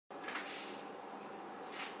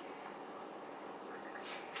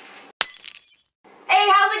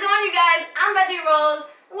you guys? I'm Veggie Rolls.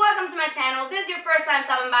 Welcome to my channel. If this is your first time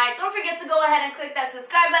stopping by, don't forget to go ahead and click that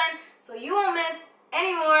subscribe button so you won't miss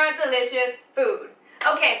any more delicious food.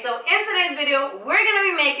 Okay, so in today's video, we're going to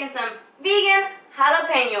be making some vegan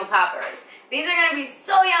jalapeno poppers. These are going to be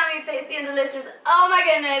so yummy, tasty, and delicious. Oh my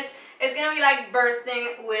goodness. It's going to be like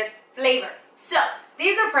bursting with flavor. So,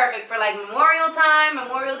 these are perfect for like Memorial time,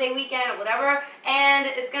 Memorial Day weekend, or whatever. And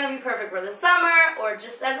it's going to be perfect for the summer or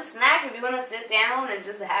just as a snack if you want to sit down and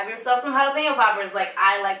just have yourself some jalapeno poppers like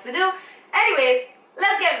I like to do. Anyways,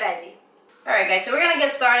 let's get veggie. Alright guys, so we're going to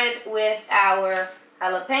get started with our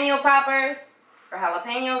jalapeno poppers. Or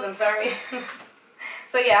jalapenos, I'm sorry.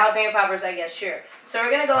 So yeah, jalapeno poppers, I guess, sure. So we're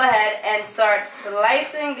going to go ahead and start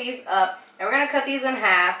slicing these up. And we're going to cut these in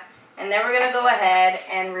half. And then we're going to go ahead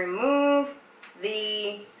and remove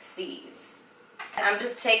the seeds. And I'm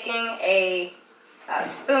just taking a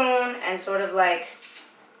spoon and sort of like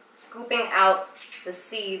scooping out the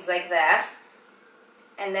seeds like that.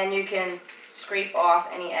 And then you can scrape off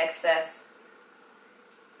any excess.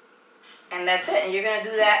 And that's it. And you're going to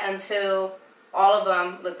do that until all of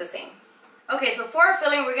them look the same. Okay, so for our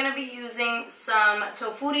filling, we're going to be using some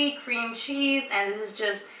tofutti cream cheese. And this is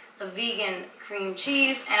just a vegan cream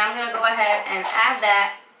cheese. And I'm going to go ahead and add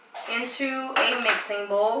that into a mixing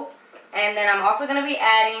bowl. And then I'm also going to be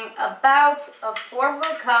adding about 1/4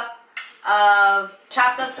 of a cup of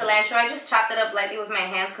chopped up cilantro. I just chopped it up lightly with my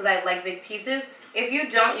hands because I like big pieces. If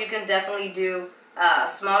you don't, you can definitely do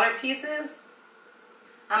smaller pieces.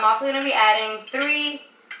 I'm also going to be adding 3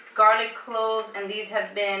 garlic cloves, and these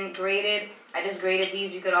have been grated. I just grated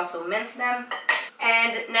these. You could also mince them.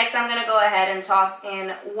 And next I'm going to go ahead and toss in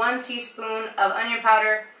 1 teaspoon of onion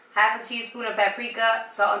powder, 1/2 teaspoon of paprika,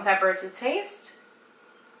 salt and pepper to taste.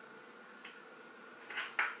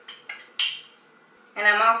 And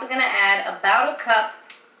I'm also going to add about a cup,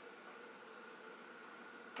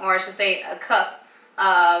 or I should say a cup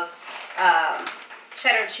of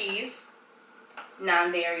cheddar cheese,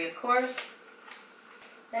 non-dairy of course.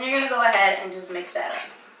 Then you're going to go ahead and just mix that up.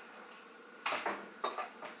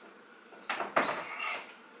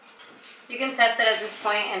 You can test it at this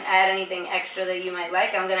point and add anything extra that you might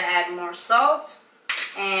like. I'm going to add more salt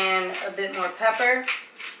and a bit more pepper.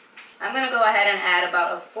 I'm going to go ahead and add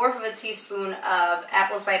about 1/4 teaspoon of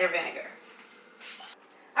apple cider vinegar.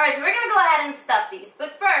 Alright, so we're going to go ahead and stuff these.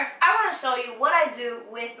 But first, I want to show you what I do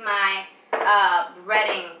with my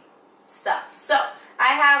breading stuff. So,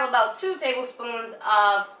 I have about 2 tablespoons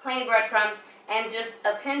of plain breadcrumbs and just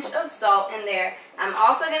a pinch of salt in there. I'm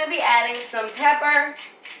also going to be adding some pepper,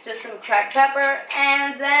 just some cracked pepper,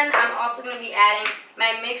 and then I'm also going to be adding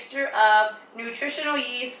my mixture of nutritional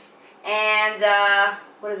yeast and,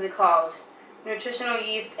 what is it called? Nutritional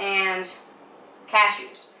yeast and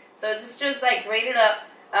cashews. So this is just like grated up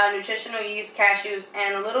nutritional yeast, cashews,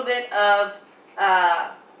 and a little bit of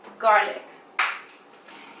garlic.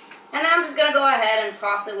 And then I'm just going to go ahead and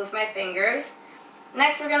toss it with my fingers.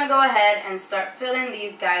 Next, we're going to go ahead and start filling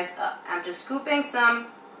these guys up. I'm just scooping some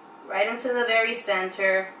right into the very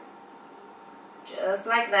center, just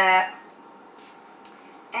like that.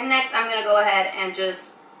 And next, I'm going to go ahead and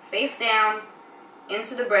just face down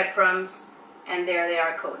into the breadcrumbs, and there they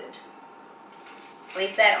are coated.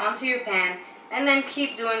 Place that onto your pan, and then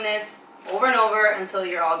keep doing this over and over until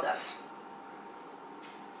you're all done.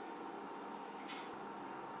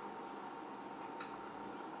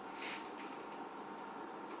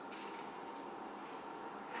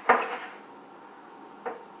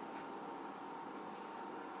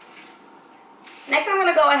 Next, I'm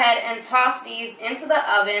going to go ahead and toss these into the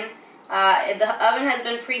oven. The oven has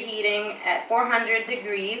been preheating at 400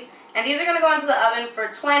 degrees. And these are going to go into the oven for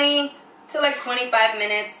 20 to like 25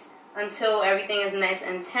 minutes until everything is nice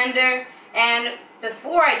and tender. And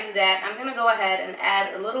before I do that, I'm going to go ahead and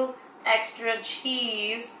add a little extra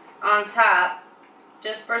cheese on top,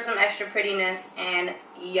 just for some extra prettiness and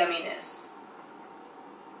yumminess.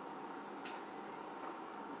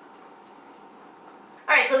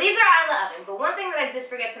 Alright, so these are out of the oven, but one thing that I did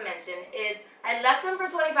forget to mention is I left them for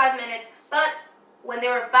 25 minutes, but when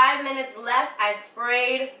there were 5 minutes left, I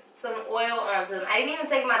sprayed some oil onto them. I didn't even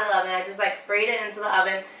take them out of the oven, I just like sprayed it into the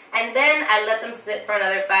oven, and then I let them sit for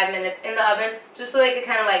another 5 minutes in the oven, just so they could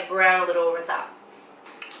kind of like brown a little over top.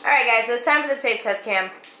 Alright guys, so it's time for the taste test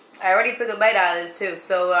cam. I already took a bite out of this too,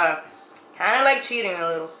 so kind of like cheating a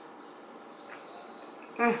little.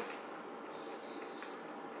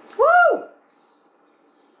 Woo!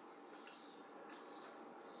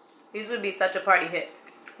 These would be such a party hit.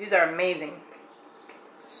 These are amazing.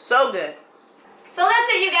 So good. So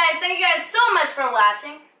that's it, you guys. Thank you guys so much for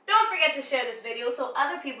watching. Don't forget to share this video so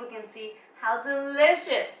other people can see how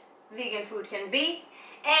delicious vegan food can be.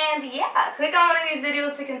 And yeah, click on one of these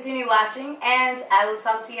videos to continue watching, and I will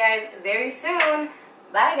talk to you guys very soon.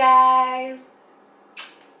 Bye guys!